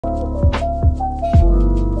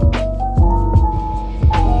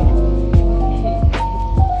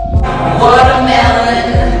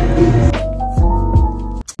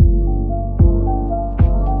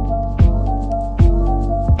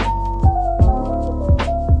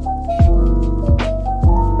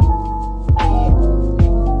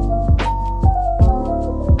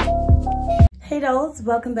loves,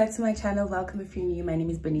 welcome back to my channel. Welcome if you're new. My name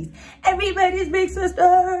is Bernice, everybody's big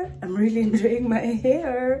sister. I'm really enjoying my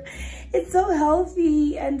hair. It's so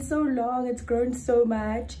healthy and so long. It's grown so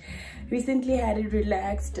much. Recently had it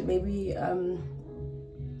relaxed maybe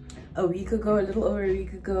a week ago, a little over a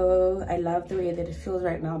week ago. I love the way that it feels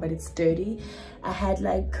right now, but it's sturdy. I had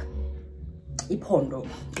like ipondo.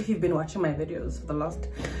 If you've been watching my videos for the last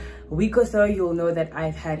week or so, you'll know that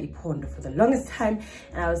I've had ipondo for the longest time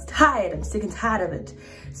and I was tired. I'm sick and tired of it.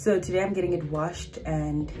 So today I'm getting it washed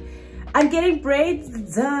and I'm getting braids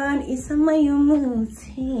done. Is I was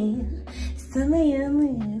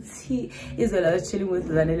chilling with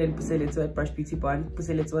Zanele and Puseletso at Brush Beauty Barn.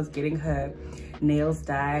 Puseletso was getting her nails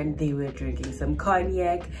done. They were drinking some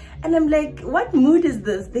cognac and I'm like, what mood is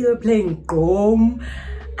this? They were playing gom.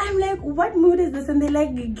 I'm like, what mood is this? And they're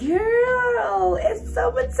like, girl, it's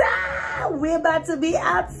summertime. We're about to be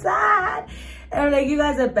outside. And I'm like, you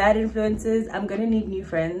guys are bad influences. I'm gonna need new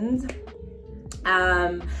friends.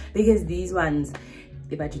 Because these ones,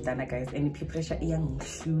 guys, and peer pressure.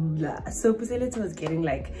 So Puseletso was getting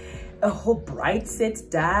like a whole bright set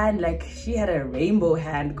done. Like she had a rainbow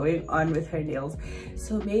hand going on with her nails.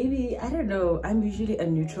 So maybe, I don't know, I'm usually a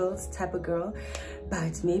neutral type of girl,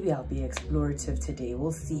 but maybe I'll be explorative today.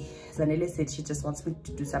 We'll see. Zanele said she just wants me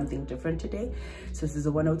to do something different today. So this is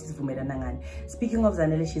a one notice for me. Speaking of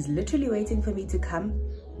Zanele, she's literally waiting for me to come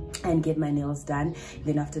and get my nails done.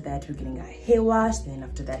 Then after that we're getting our hair washed. Then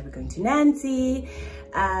after that we're going to Nancy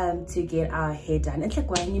to get our hair done. It's like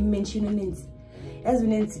why you mention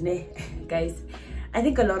guys, I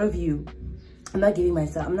think a lot of you, I'm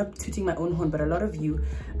not tooting my own horn, but a lot of you,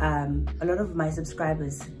 a lot of my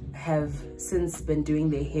subscribers have since been doing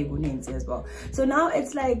their hair gunensi as well. So now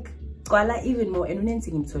it's like even more, and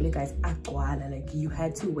guys, like you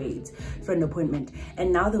had to wait for an appointment,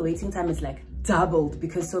 and now the waiting time is like doubled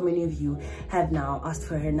because so many of you have now asked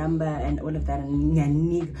for her number and all of that.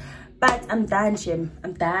 But I'm done, Shem.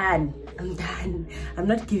 I'm done. I'm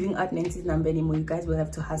not giving out Nancy's number anymore. You guys will have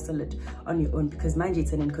to hustle it on your own because mind you,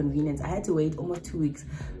 it's an inconvenience. I had to wait almost 2 weeks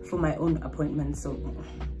for my own appointment. So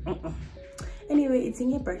anyway, it's in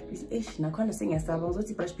your brush beauty.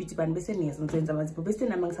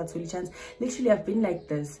 Literally, I've been like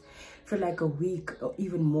this for like a week or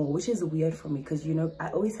even more, which is weird for me because, you know, I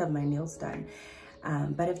always have my nails done.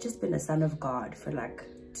 But I've just been a son of God for like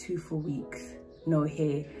 2 full weeks. No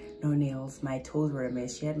hair, no nails. My toes were a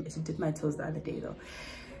mess. She did my toes the other day though.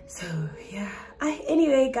 So yeah.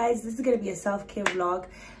 Anyway, guys, this is gonna be a self-care vlog.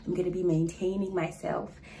 I'm gonna be maintaining myself,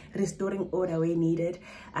 restoring order where needed.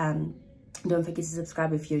 Don't forget to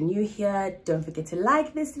subscribe if you're new here. Don't forget to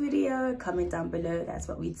like this video, comment down below. That's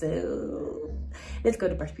what we do. Let's go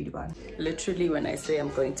to Brush Beauty Barn. Literally, when I say I'm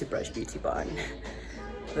going to Brush Beauty Barn,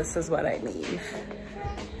 this is what I mean.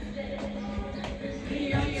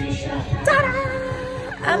 Ta-da!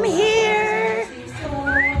 I'm here.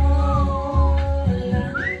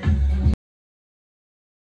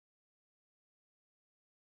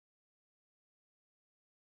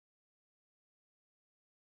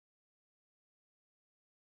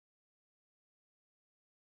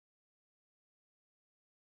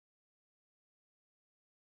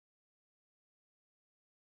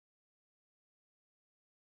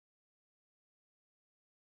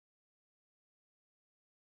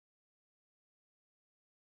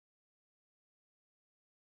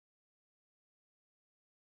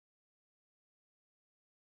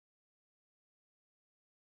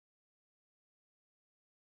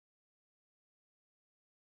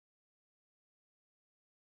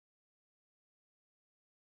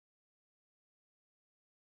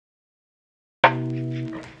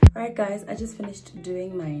 Alright guys, I just finished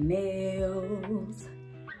doing my nails.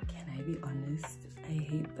 Can I be honest? I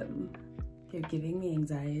hate them. They're giving me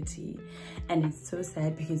anxiety and it's so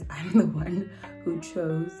sad because I'm the one who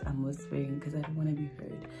chose, I'm whispering because I don't want to be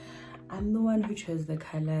heard. I'm the one who chose the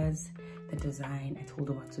colors, the design. I told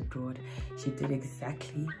her what to draw it. She did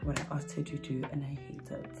exactly what I asked her to do and I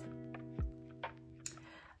hate it.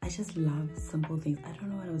 I just love simple things. I don't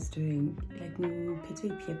know what I was doing. Like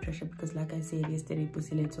peer pressure because like I said yesterday,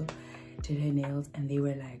 Puseletso did her nails and they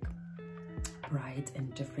were like bright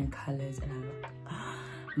and different colors and I'm like,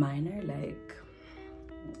 mine are like,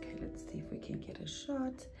 okay, let's see if we can get a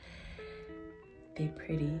shot. They're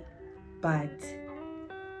pretty, but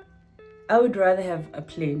I would rather have a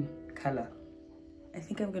plain color. I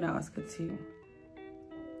think I'm gonna ask her to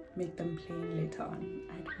make them plain later on.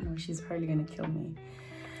 I don't know, she's probably gonna kill me.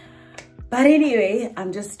 But anyway, I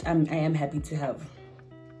am happy to have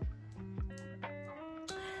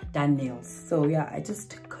done nails. So yeah, I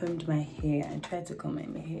just combed my hair. I tried to comb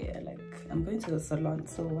my hair. Like, I'm going to the salon,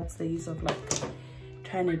 so what's the use of like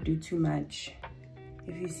trying to do too much.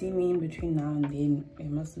 If you see me in between now and then, you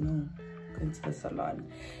must know I'm going to the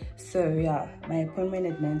salon. So yeah, my appointment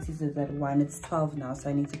at Nancy's is at 1. It's 12 now, so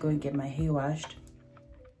I need to go and get my hair washed,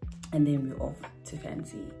 and then we're off to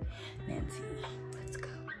fancy Nancy. Let's go.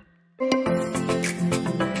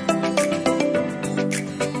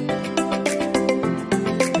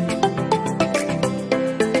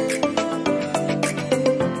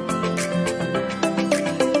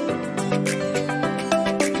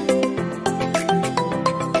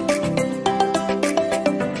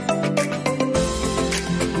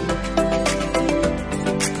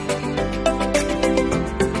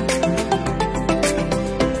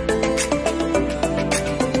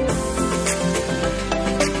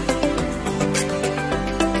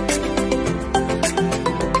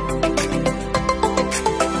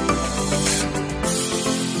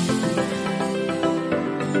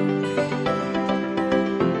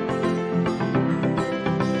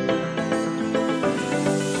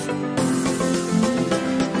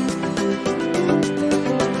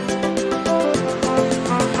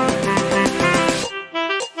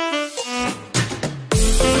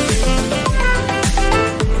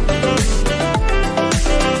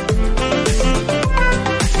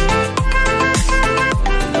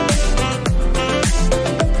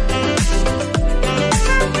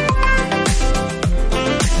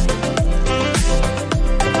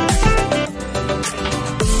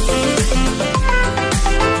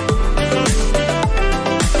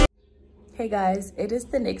 Hey guys, it is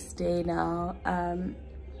the next day now.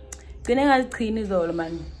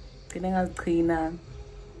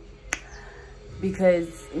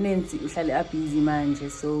 Because Nancy uhlale up busy manje,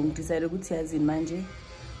 so decided ukuthi yazini manje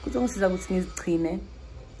kuzongisiza ukuthi ngiziqhine.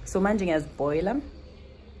 So manje ngiyaziboila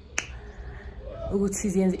ukuthi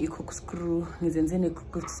siyenze i-corkscrew, ngizenze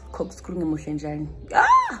ne-corkscrew ngemuhle njani.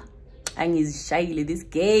 Angizishayile this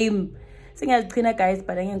game. Singaziqhina guys,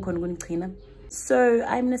 but angeke ngikhona ukuniqhina. So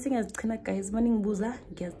I'm missing as guys. Morning buza,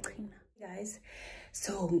 guys.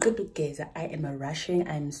 So I am rushing.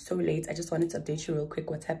 I'm so late. I just wanted to update you real quick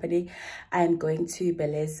what's happening. I'm going to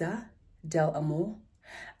Beleza del Amor.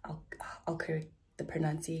 I'll correct the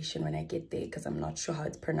pronunciation when I get there because I'm not sure how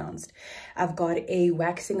it's pronounced. I've got a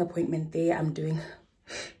waxing appointment there. I'm doing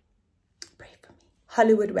pray for me,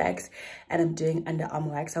 Hollywood wax, and I'm doing underarm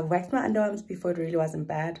wax. I've waxed my underarms before. It really wasn't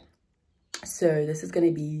bad. So this is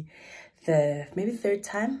gonna be the maybe third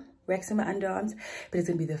time waxing my underarms, but it's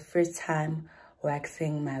gonna be the first time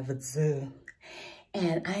waxing my vazoo.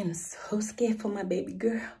 And I'm so scared for my baby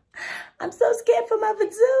girl. I'm so scared for my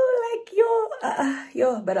vazoo. Like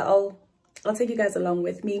yo, but I'll take you guys along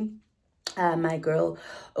with me. My girl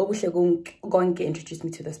going to introduce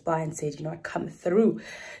me to the spa and said, you know what, come through.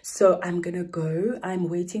 So I'm gonna go. I'm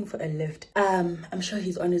waiting for a lift. I'm sure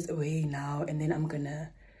he's on his way now, and then I'm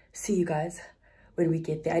gonna see you guys when we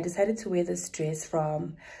get there. I decided to wear this dress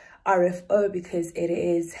from RFO because it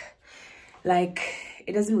is like,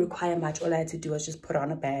 it doesn't require much. All I had to do was just put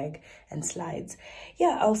on a bag and slides.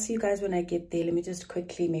 Yeah, I'll see you guys when I get there. Let me just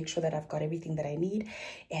quickly make sure that I've got everything that I need,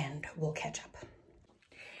 and we'll catch up.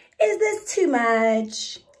 Is this too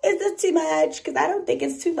much? Is this too much? Because I don't think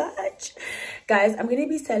it's too much. Guys, I'm going to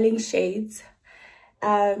be selling shades.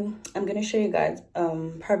 I'm gonna show you guys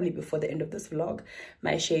probably before the end of this vlog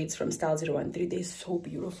my shades from Style 013. They're so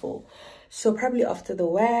beautiful. So probably after the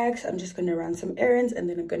wax, I'm just gonna run some errands, and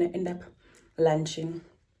then I'm gonna end up lunching.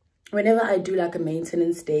 Whenever I do like a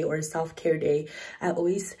maintenance day or a self-care day, I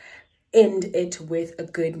always end it with a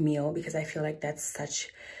good meal because I feel like that's such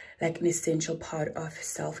like an essential part of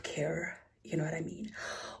self-care. You know what I mean?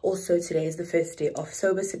 Also, today is the first day of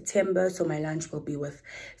Sober September, so my lunch will be with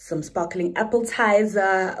some sparkling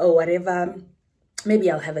appetizer or whatever. Maybe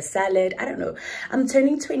I'll have a salad. I don't know. I'm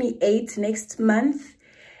turning 28 next month,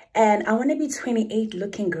 and I want to be 28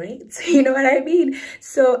 looking great. You know what I mean?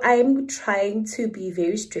 So I'm trying to be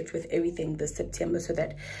very strict with everything this September so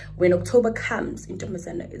that when October comes,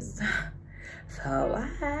 Intomazana is so.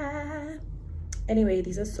 Anyway,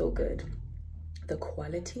 these are so good. The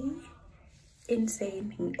quality,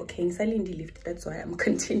 insane. Okay, lift. That's why I'm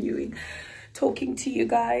continuing talking to you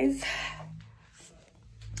guys.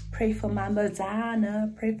 Pray for my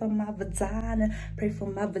vagina, pray for my vagina, pray for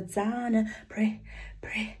my vagina, pray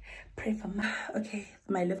for my. Okay,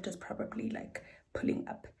 my lift is probably like pulling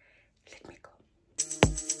up. Let me go.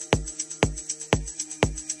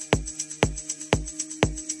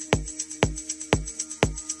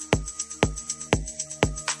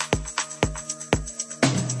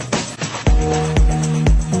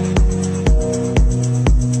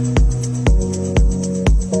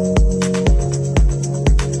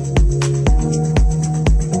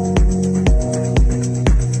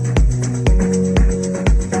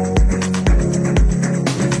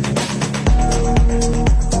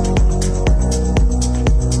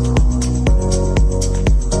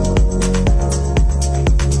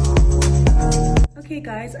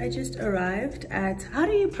 I just arrived at, how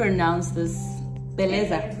do you pronounce this?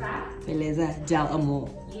 Beleza del Amor.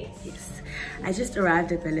 Yes. I just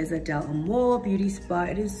arrived at Beleza del Amor Beauty Spa.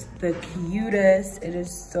 It is the cutest. It is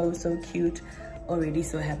so cute. Already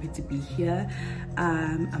so happy to be here.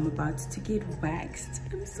 I'm about to get waxed.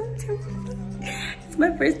 I'm so terrified. It's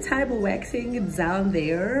my first time waxing down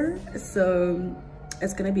there, so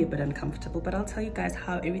it's gonna be a bit uncomfortable, but I'll tell you guys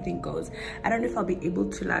how everything goes. I don't know if I'll be able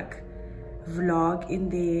to like vlog in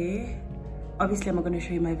there. Obviously I'm not going to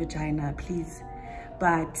show you my vagina, please,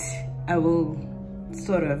 but I will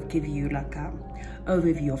sort of give you like a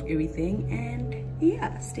overview of everything, and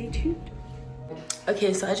yeah, stay tuned.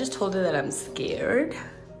 Okay, so I just told her that I'm scared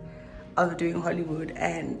of doing Hollywood,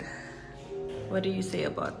 and what do you say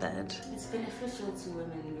about that? It's beneficial to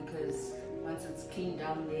women because once it's clean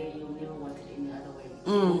down there, you'll never want it any other way.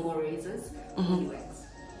 More razors, more wax.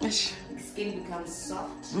 Skin becomes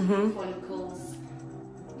soft, follicles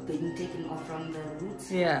being taken off from the roots.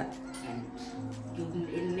 Yeah. And you'll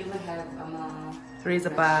never have razor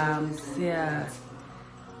bumps. Yeah.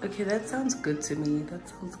 Okay, that sounds good to me. That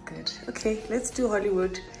sounds good. Okay, let's do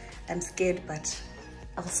Hollywood. I'm scared, but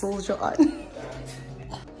I'll soldier on.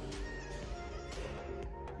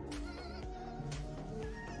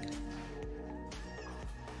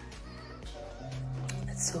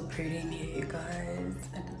 It's so pretty in here, you guys,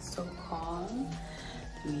 and it's so calm.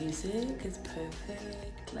 The music is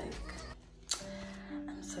perfect. Like,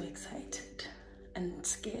 I'm so excited and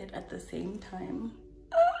scared at the same time.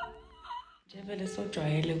 Jebel is so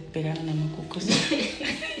joyful.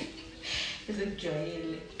 It's a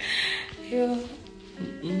joy. Yeah.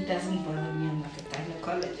 It doesn't bother me. I'm like a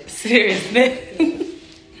gynecologist. Seriously.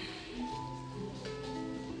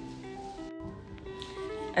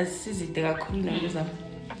 Asizide kakhulu naleza.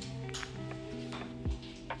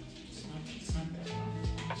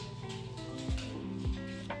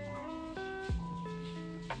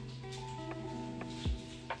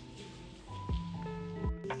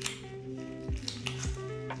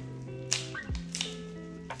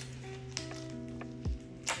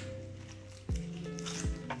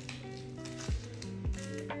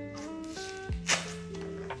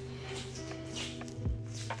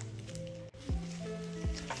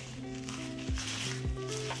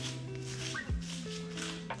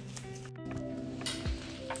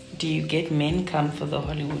 Do you get men come for the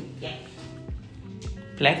Hollywood? Yeah.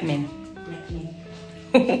 Black men? Black men.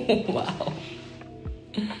 Wow.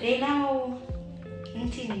 They're now,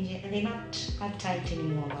 they're not uptight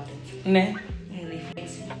anymore about it. Ne? And they're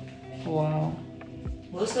flexing. Wow.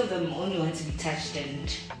 Most of them only want to be touched,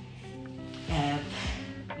 and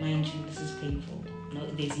mind you, this is painful. No,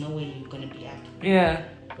 there's no way you're going to be up Yeah.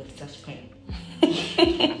 with such pain.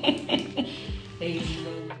 There's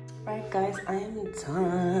no. Right, guys, I am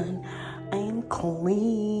done. I am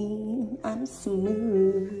clean. I'm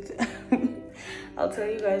smooth. I'll tell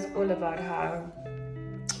you guys all about how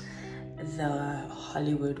the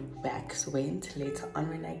Hollywood wax went later on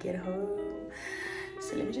when I get home.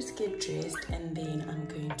 So let me just get dressed, and then I'm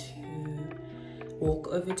going to walk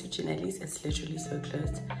over to Janelle's. It's literally so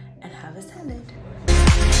close, and have a salad.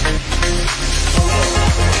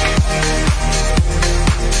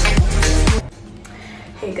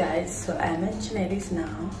 Hey guys, so I'm at Janelle's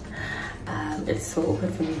now. It's so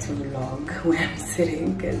awkward for me to vlog where I'm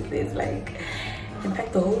sitting because there's like, in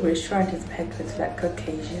fact, the whole restaurant is packed with like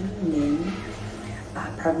Caucasian men,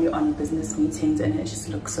 probably on business meetings, and it just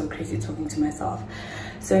looks so crazy talking to myself.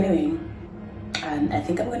 So anyway, I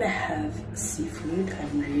think I'm gonna have seafood. I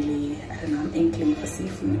don't know, I'm inkling for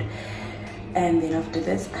seafood. And then after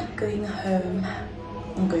this, I'm going home.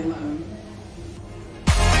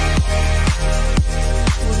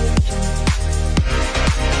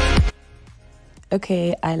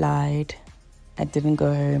 Okay, I lied. I didn't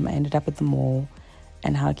go home. I ended up at the mall.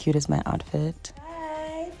 And how cute is my outfit?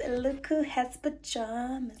 Guys, look who has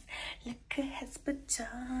pajamas. Look who has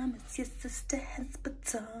pajamas. Your sister has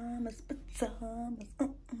pajamas.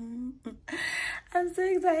 I'm so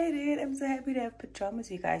excited. I'm so happy to have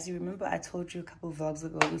pajamas, you guys. You remember I told you a couple of vlogs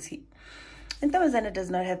ago, and Tamazana does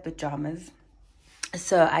not have pajamas.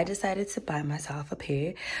 So I decided to buy myself a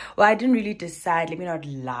pair. Well, I didn't really decide. Let me not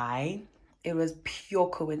lie. It was pure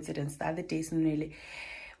coincidence. The other day,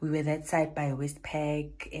 we were that side by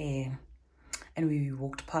Westpac, and we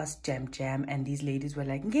walked past Jam, and these ladies were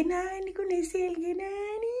like, "Ngenani kunesale,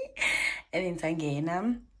 ngenani,"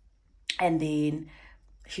 and then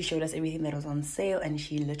she showed us everything that was on sale, and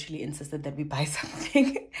she literally insisted that we buy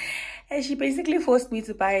something, and she basically forced me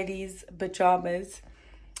to buy these pajamas.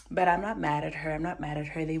 But I'm not mad at her.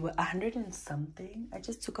 They were 100 and something. I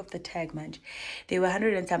just took off the tag, man. They were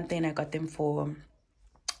 100 and something. I got them for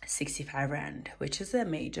 65 rand, which is a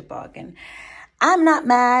major bargain. I'm not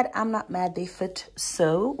mad. I'm not mad. They fit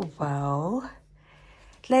so well.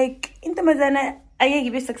 Like, in the Mazana, I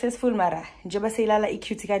be successful, Mara. Njoba seilala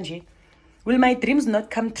ikuti kanje. Will my dreams not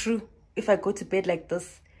come true if I go to bed like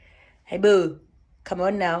this? Hey, boo. Come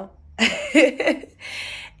on now.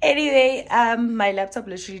 Anyway, my laptop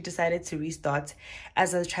literally decided to restart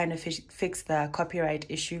as I was trying to fix the copyright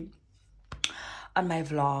issue on my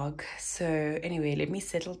vlog. So anyway, let me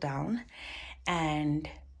settle down and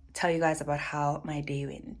tell you guys about how my day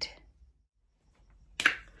went.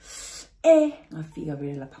 Ngafika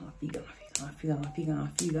vele lapha ngafika.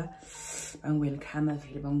 Angwelcome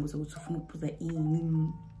vele bambuza ukuthi ufuna ukuphuza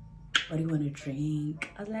ini. What do you want to drink?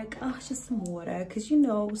 I was like, oh, just some water. Because, you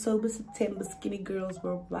know, sober September, skinny girls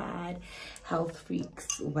worldwide, health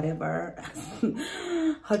freaks, whatever.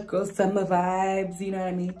 Hot girl summer vibes, you know what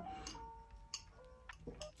I mean?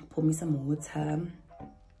 Pour me some water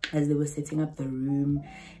as they were setting up the room.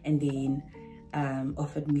 And then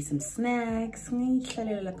offered me some snacks.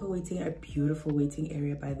 Waiting, a beautiful waiting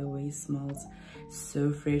area, by the way. Smells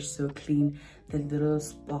so fresh, so clean. The little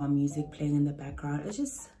spa music playing in the background, it's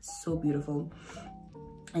just so beautiful.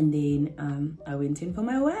 And then I went in for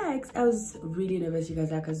my wax. I was really nervous, you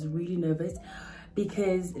guys. Like, I was really nervous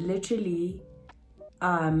because literally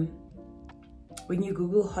when you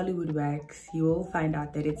Google Hollywood wax, you will find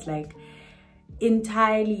out that it's like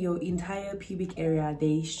entirely your entire pubic area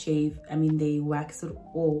they shave. I mean, they wax it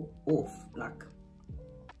all off. Like,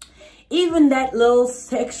 even that little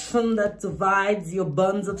section that divides your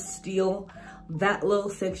buns of steel, that little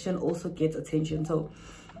section also gets attention. So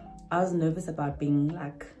I was nervous about being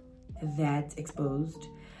like that exposed.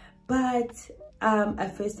 But I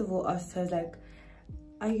first of all asked her, like,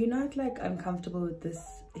 are you not like uncomfortable with this?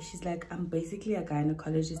 She's like, I'm basically a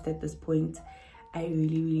gynecologist at this point. I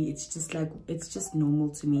really, it's just like, it's just normal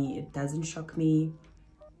to me. It doesn't shock me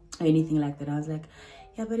or anything like that. I was like,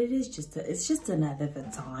 yeah, but it is just it's just another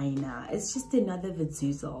vagina. It's just another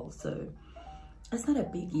vazoozle. So it's not a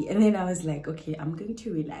biggie. And then I was like, okay, I'm going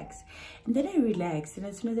to relax. And then I relaxed, and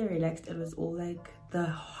as soon as I relaxed, it was all like the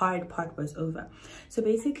hard part was over. So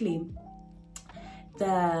basically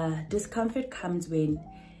the discomfort comes when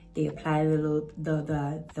they apply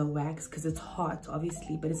the wax, because it's hot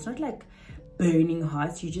obviously, but it's not like burning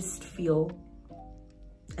hot. You just feel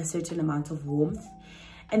a certain amount of warmth,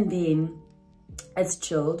 and then it's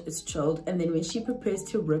chilled, and then when she prepares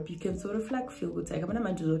to rip, you can sort of like feel good.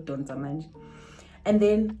 And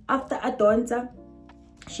then after Adonta,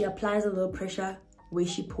 she applies a little pressure where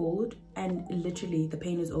she pulled, and literally the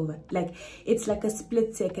pain is over. Like, it's like a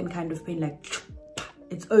split second kind of pain, like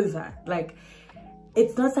it's over. Like,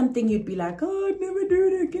 it's not something you'd be like, oh, I'd never do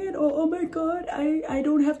it again, or oh my god, I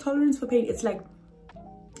don't have tolerance for pain. It's like,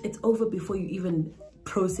 it's over before you even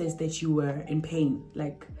process that you were in pain.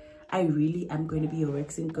 Like, I really am going to be a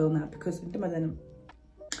waxing girl now, because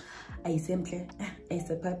I simply as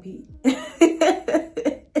a puppy.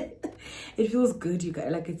 It feels good, you guys.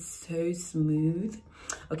 Like, it's so smooth.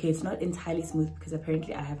 Okay, it's not entirely smooth because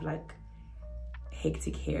apparently I have like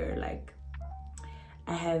hectic hair. Like,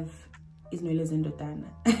 I have yes,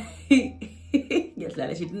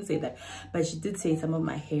 Lala, she didn't say that, but she did say some of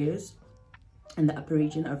my hairs in the upper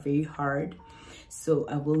region are very hard. So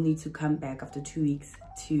I will need to come back after 2 weeks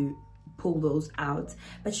to pull those out.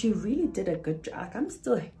 But she really did a good job. Like, I'm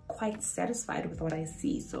still quite satisfied with what I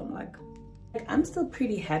see. So I'm like I'm still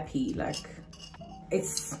pretty happy. Like,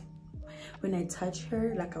 it's when I touch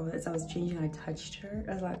her, like as I was changing, I touched her.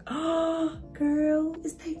 I was like, oh girl,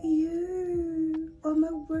 is that you? Oh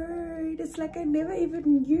my word, it's like I never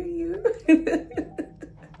even knew you.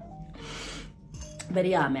 But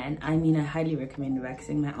yeah, man, I mean, I highly recommend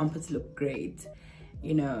waxing. My armpits look great.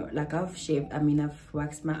 You know, like I've shaved, I mean, I've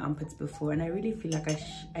waxed my armpits before, and I really feel like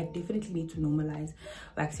I definitely need to normalize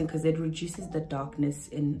waxing, because it reduces the darkness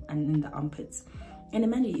in the armpits. And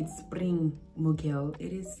imagine, it's spring, Mugel.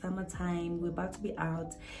 It is summertime. We're about to be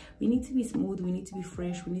out. We need to be smooth. We need to be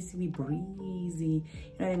fresh. We need to be breezy.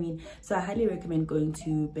 You know what I mean? So I highly recommend going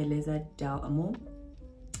to Beleza Del Amo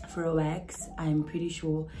for a wax. I'm pretty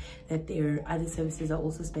sure that their other services are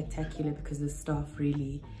also spectacular, because the staff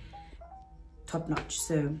really top notch.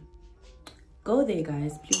 So go there,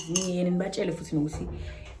 guys. Please.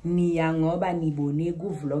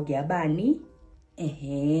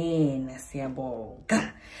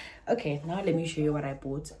 Okay, now let me show you what I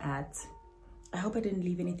bought at. I hope I didn't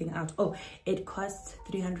leave anything out. Oh, it costs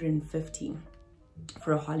 $350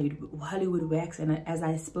 for a Hollywood wax. And as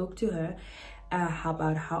I spoke to her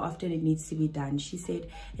about how often it needs to be done, she said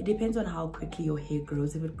it depends on how quickly your hair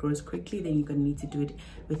grows. If it grows quickly, then you're gonna need to do it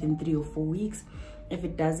within 3 or 4 weeks. If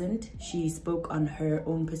it doesn't, she spoke on her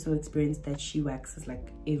own personal experience that she waxes like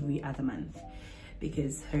every other month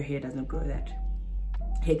because her hair doesn't grow that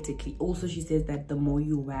hectically. Also, she says that the more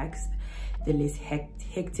you wax, the less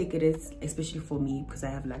hectic it is, especially for me because I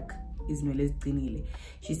have like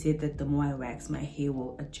she said that the more I wax, my hair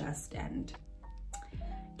will adjust and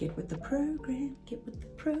get with the program.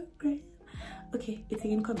 Okay, it's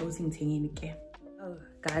again conversing thing. Oh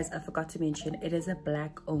guys, I forgot to mention, it is a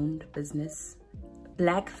black owned business,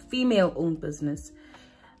 black female owned business.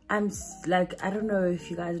 I'm like, I don't know if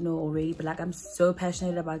you guys know already, but like I'm so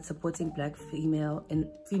passionate about supporting black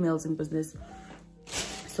females in business.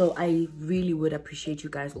 So I really would appreciate you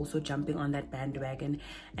guys also jumping on that bandwagon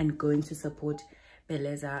and going to support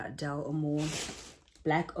Beleza Del Amor.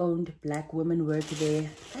 Black owned, black women work there.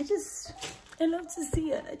 I love to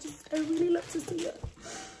see it. I really love to see it.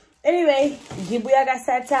 Anyway, I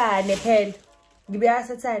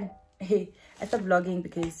stopped vlogging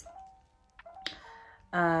because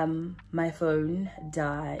my phone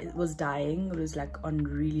was dying. It was like on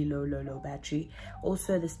really low battery.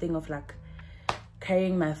 Also, this thing of like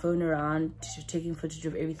carrying my phone around, taking footage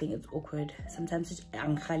of everything, it's awkward. Sometimes it's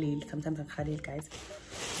Khalil, guys.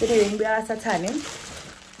 But anyway, we are Satani.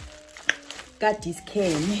 Got this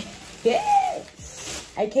came. Yeah.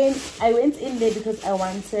 I went in there because I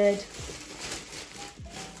wanted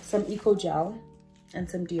some eco gel and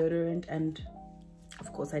some deodorant, and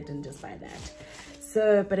of course I didn't just buy that.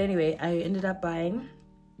 So, but anyway, I ended up buying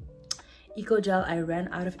eco gel. I ran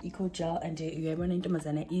out of eco gel and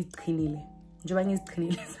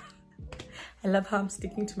I love how I'm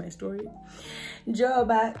sticking to my story. So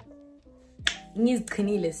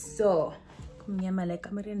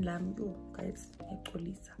guys,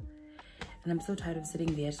 and I'm so tired of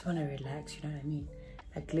sitting there. I just want to relax, you know what I mean?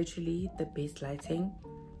 Like literally the best lighting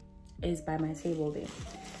is by my table there.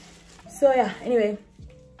 So yeah, anyway,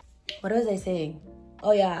 what was I saying?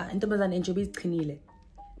 Oh yeah, and then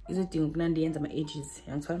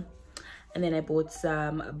I bought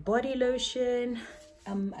some body lotion.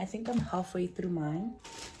 I think I'm halfway through mine,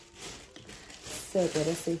 so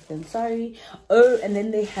better safe than sorry. Oh, and then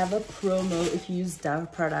they have a promo if you use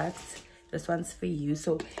Dove products. This one's for you.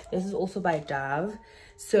 So this is also by Dove,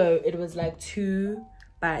 so it was like 2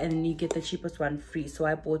 buy and then you get the cheapest one free. So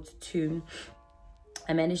I bought 2.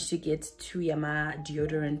 I managed to get 2 Yama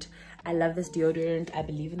deodorant. I love this deodorant. I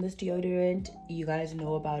believe in this deodorant. You guys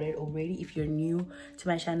know about it already. If you're new to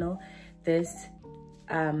my channel, this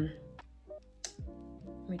let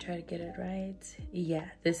me try to get it right. Yeah,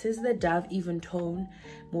 this is the Dove Even Tone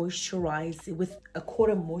Moisturize with a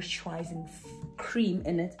quarter moisturizing cream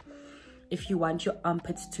in it. If you want your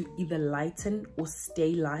armpits to either lighten or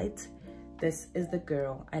stay light, this is the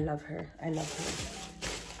girl. I love her.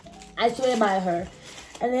 I swear by her.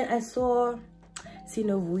 And then I saw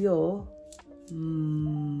Sinovuyo,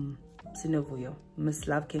 Miss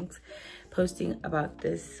Love Kinks, posting about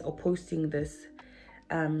this, or posting this.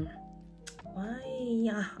 Why?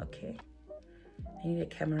 Yeah, okay. I need a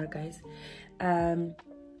camera, guys.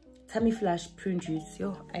 Tummy Flash prune juice.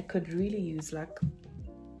 Yo, I could really use like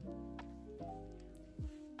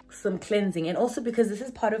some cleansing, and also because this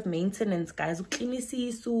is part of maintenance, guys.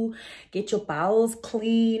 Get your bowels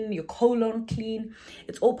clean, your colon clean.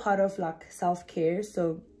 It's all part of like self-care,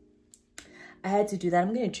 so I had to do that.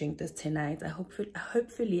 I'm gonna drink this tonight.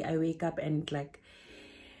 Hopefully I wake up and like.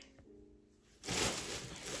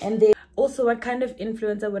 And then also, what kind of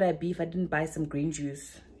influencer would I be if I didn't buy some green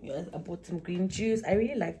juice? Yes, I bought some green juice. I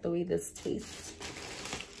really like the way this tastes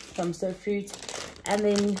from So Fruit. And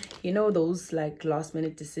then, you know, those like last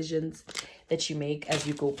minute decisions that you make as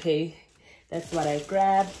you go pay. That's what I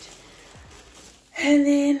grabbed. And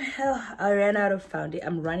then I ran out of foundation.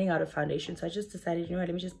 I'm running out of foundation. So I just decided, you know what,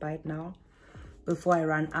 let me just buy it now before I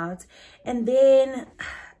run out. And then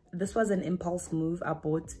this was an impulse move. I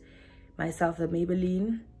bought myself the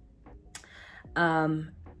Maybelline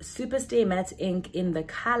Super Stay Matte Ink in the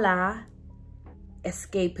color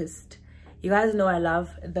Escapist. You guys know I love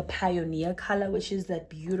the Pioneer color, which is that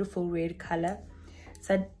beautiful red color.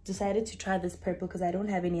 So I decided to try this purple because I don't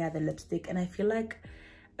have any other lipstick. And I feel like,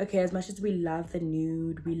 okay, as much as we love the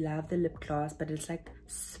nude, we love the lip gloss, but it's like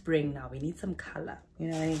spring now. We need some color, you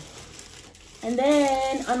know what I mean? And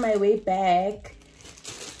then on my way back,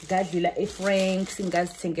 guys, Franks and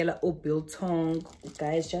guys, biltong,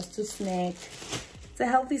 guys, just to snack. It's a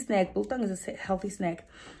healthy snack. Biltong is a healthy snack.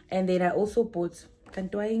 And then I also bought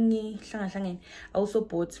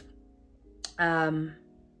the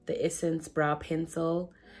Essence brow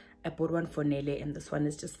pencil. I bought one for Nele, and this one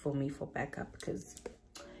is just for me for backup because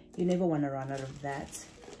you never want to run out of that.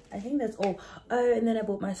 I think that's all. Oh, and then I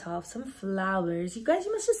bought myself some flowers. You guys,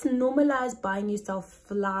 you must just normalize buying yourself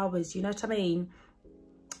flowers, you know what I mean?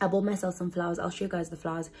 I bought myself some flowers. I'll show you guys the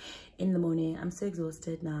flowers in the morning. I'm so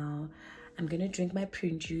exhausted now. I'm gonna drink my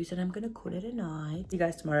prune juice and I'm gonna call it a night. See you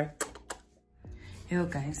guys tomorrow. Yo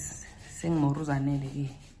guys, you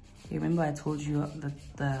remember I told you that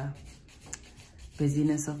the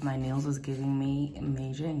busyness of my nails was giving me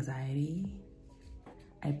major anxiety?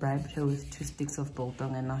 I bribed her with 2 sticks of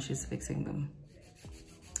biltong and now she's fixing them.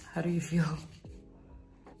 How do you feel?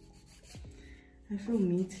 I feel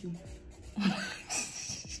meaty.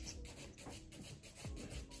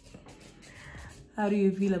 How do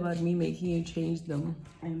you feel about me making you change them?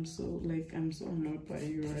 I'm so annoyed by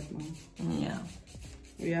you right now. Yeah.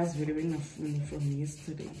 We asked delivering a phone from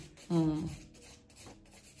yesterday.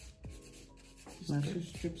 Just 2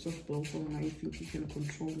 strips of biltong and I think you can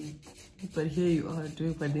control me. But here you are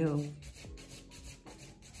doing my nail.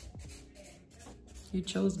 You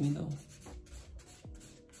chose me though.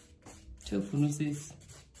 Sis.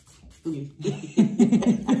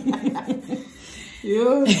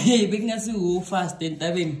 Yo. Hey, big nasu fast and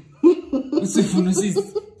tabbing.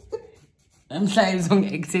 I'm trying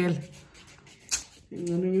to exhale.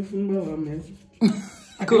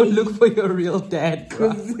 Go look for your real dad,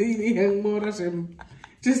 bro.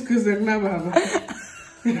 Just because I'm not.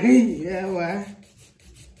 Yeah, why?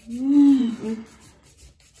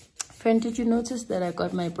 Friend, did you notice that I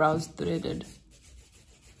got my brows threaded?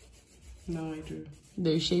 No, I do.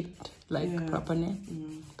 They're shaped like properly.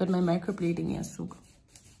 But my microblading is so good.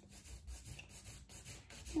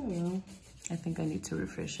 Oh, well. I think I need to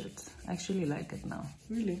refresh it. I actually like it now.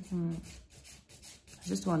 Really? I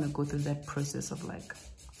just want to go through that process of like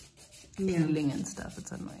peeling and stuff.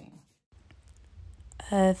 It's annoying.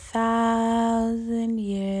 1,000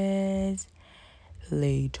 years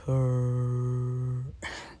later.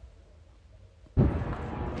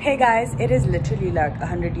 Hey guys, it is literally like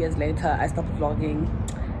 100 years later. I stopped vlogging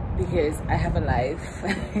because I have a life.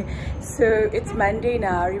 So it's Monday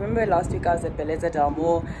now. Remember last week I was at Dischem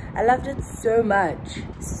Haul. I loved it so much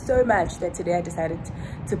that today I decided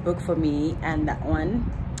to book for me and that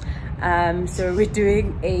one. So we're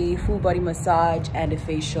doing a full body massage and a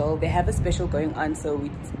facial. They have a special going on, so we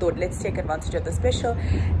thought let's take advantage of the special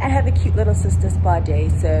and have a cute little sister spa day.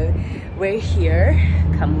 So we're here.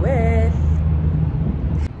 Come with.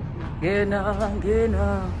 Get on.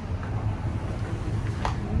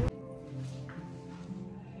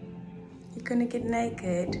 You're gonna get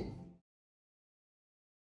naked.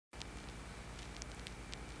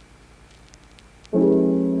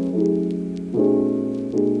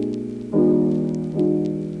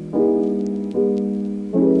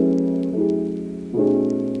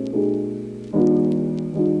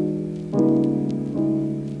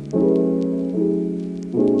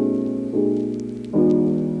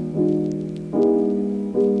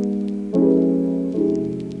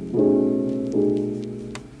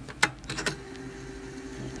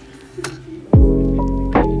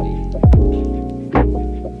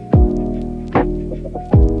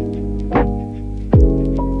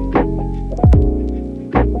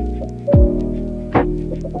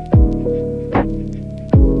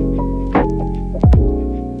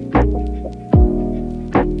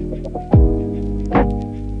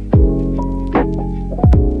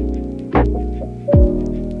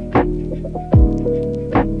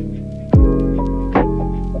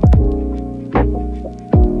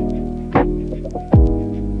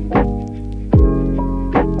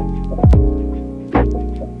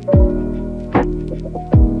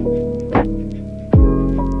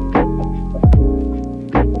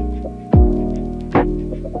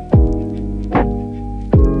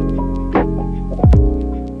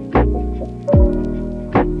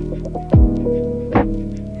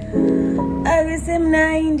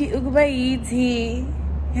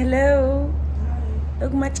 Hello.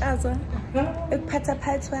 Ukmachaza.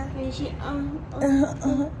 Ukpatapatwa.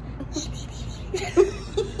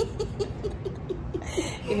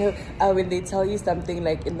 You know, when they tell you something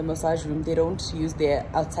like in the massage room, they don't use their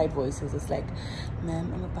outside voices. It's like,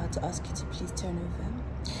 ma'am, I'm about to ask you to please turn over.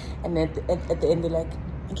 And then at the end, they're like,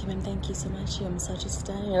 okay, ma'am, thank you so much. Your massage is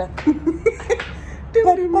done. And you're like,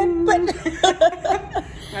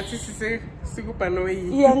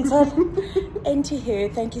 and to here,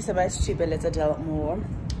 thank you so much to Dischem Haul.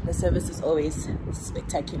 The service is always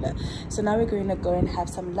spectacular. So now we're going to go and have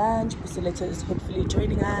some lunch. Busileta is hopefully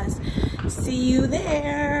joining us. See you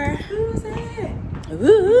there. Who's it?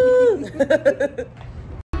 Woo!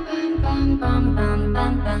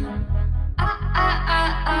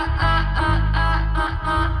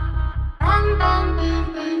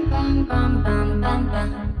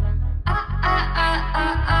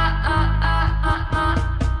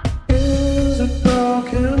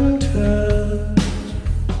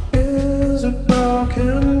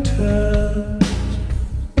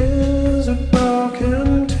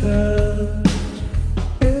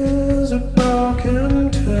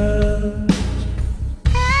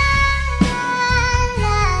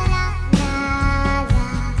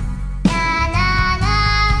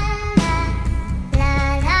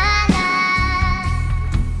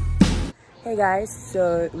 guys,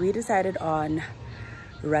 so we decided on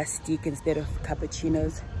rustic instead of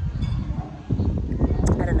cappuccinos.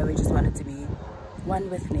 I don't know, we just wanted to be one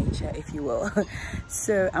with nature, if you will.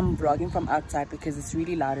 So I'm vlogging from outside because it's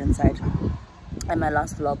really loud inside, and my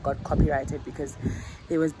last vlog got copyrighted because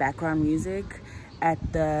there was background music at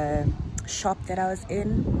the shop that I was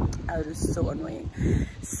in. I was just so annoying.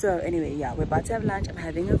 So anyway, yeah, we're about to have lunch. I'm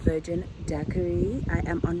having a virgin daiquiri. I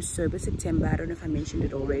am on sober September. I don't know if I mentioned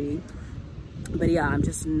it already, but yeah, I'm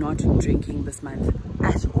just not drinking this month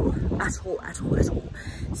at all.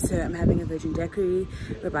 So I'm having a virgin daiquiri.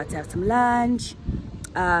 We're about to have some lunch.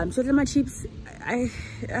 So my chips, I'm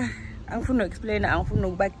going to explain. I'm going to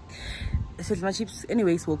go back. So my chips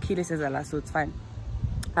anyways will kill us as Allah, so it's fine.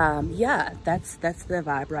 Yeah, that's the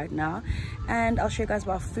vibe right now, and I'll show you guys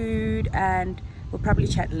about food, and we'll probably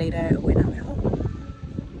chat later when I'm at home.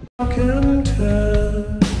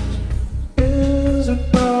 Is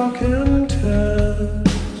it broken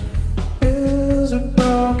touch? Is it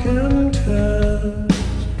broken touch?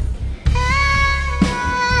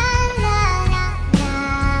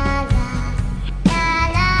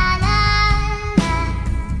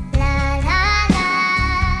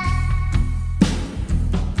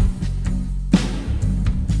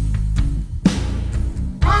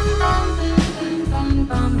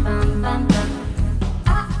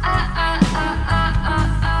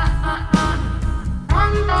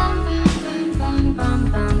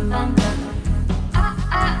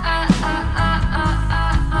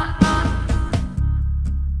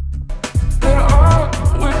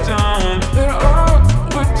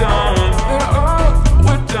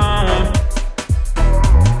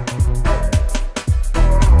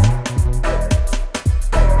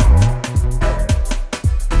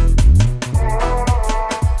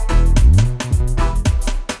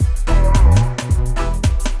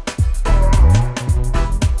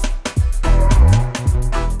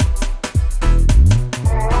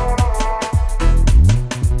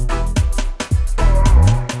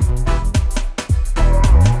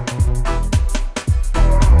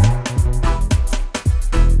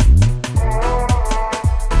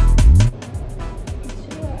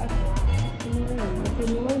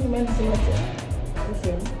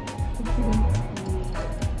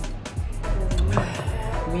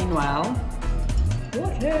 Meanwhile,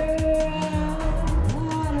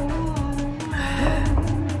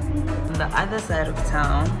 on the other side of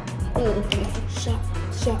town,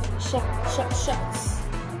 Shots.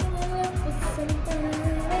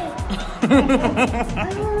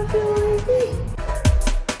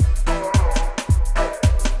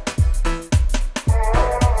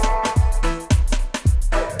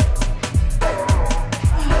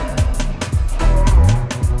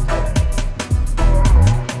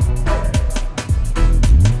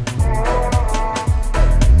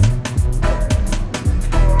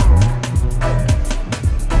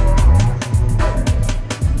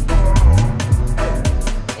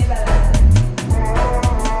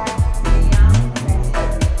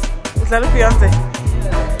 Is that a fiance?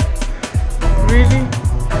 Really?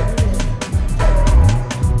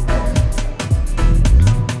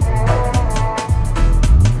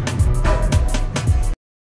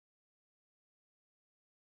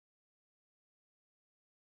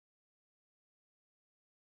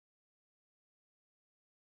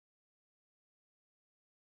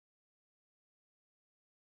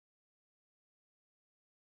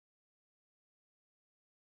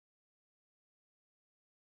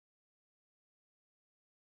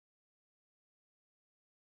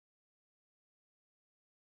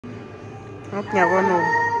 Okay, I don't know.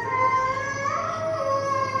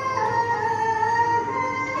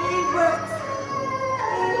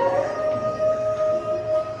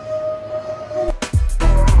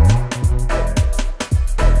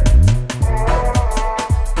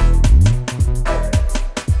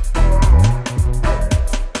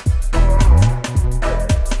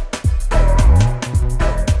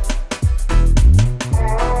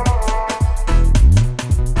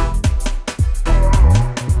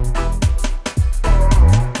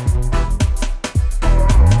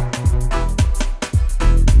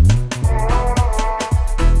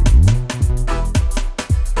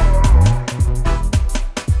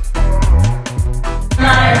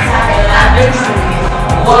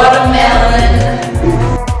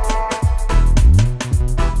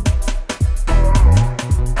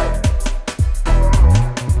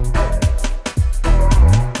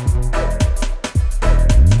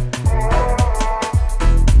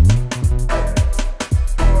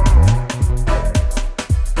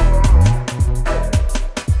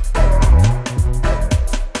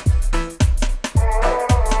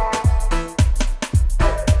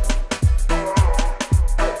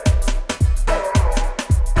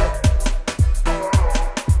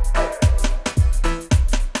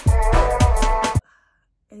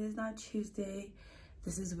 now Tuesday.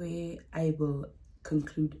 This is where I will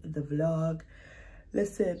conclude the vlog.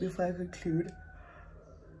 Listen, before I conclude,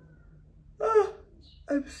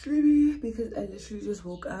 I'm sleepy because I literally just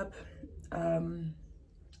woke up. I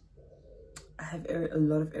have a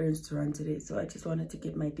lot of errands to run today, so I just wanted to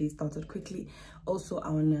get my day started quickly. Also, I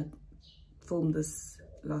want to film this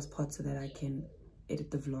last part so that I can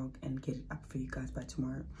edit the vlog and get it up for you guys by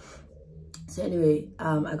tomorrow. So anyway,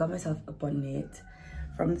 I got myself a bonnet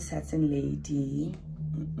from the Satin Lady.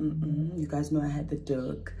 You guys know I had the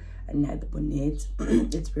Dirk and I had the bonnet.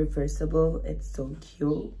 It's reversible. It's so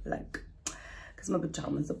cute, like, because my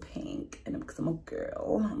pajamas are pink and because I'm a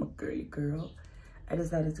girl, I'm a girly girl, I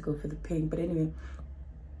decided to go for the pink. But anyway,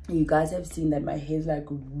 you guys have seen that my hair is like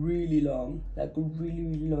really long, like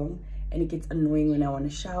really long, and it gets annoying when I want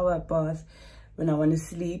to shower, bath, when I want to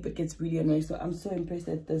sleep. It gets really annoying. So I'm so impressed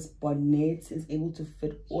that this bonnet is able to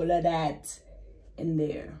fit all of that in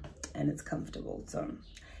there and it's comfortable. So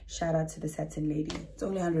shout out to the Satin Lady. It's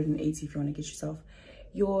only 180 if you want to get yourself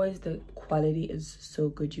yours. The quality is so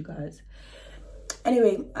good, you guys.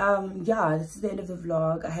 Anyway, yeah, this is the end of the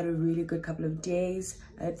vlog. I had a really good couple of days.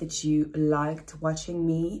 I hope that you liked watching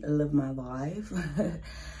me live my life.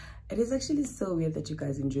 It is actually so weird that you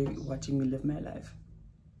guys enjoy watching me live my life.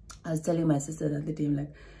 I was telling my sister the other day, I'm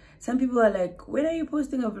like, some people are like, when are you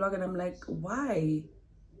posting a vlog? And I'm like, why?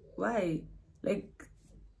 Like,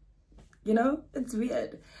 you know, it's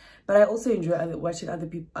weird. But I also enjoy watching other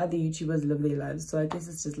YouTubers live their lives. So I guess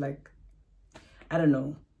it's just like, I don't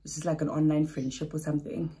know, it's just like an online friendship or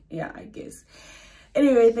something. Yeah, I guess.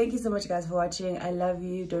 Anyway, thank you so much guys for watching. I love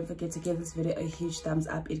you. Don't forget to give this video a huge thumbs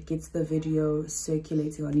up. It gets the video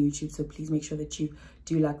circulating on YouTube, so please make sure that you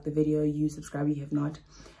do like the video. You subscribe if you have not,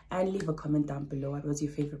 and leave a comment down below. What was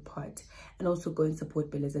your favorite part? And also go and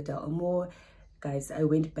support Bella Zadel more. Guys, I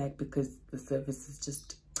went back because the service is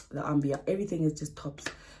just, the ambiance, everything is just tops.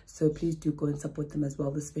 So please do go and support them as well.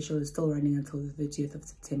 The special is still running until the 30th of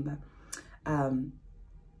September.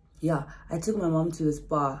 Yeah, I took my mom to the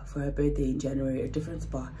spa for her birthday in January, a different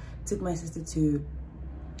spa. Took my sister to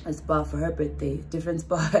a spa for her birthday, different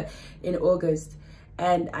spa in August.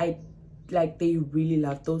 And they really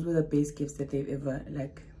loved, those were the best gifts that they've ever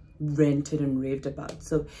like rented and raved about.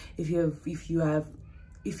 So if you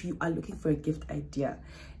are looking for a gift idea,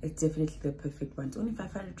 it's definitely the perfect one. It's only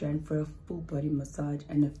 500 Rand for a full body massage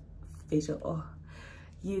and a facial. Oh,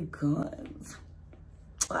 you guys,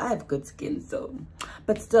 I have good skin, so,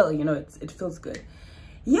 but still, you know, it feels good.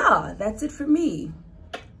 Yeah, that's it for me.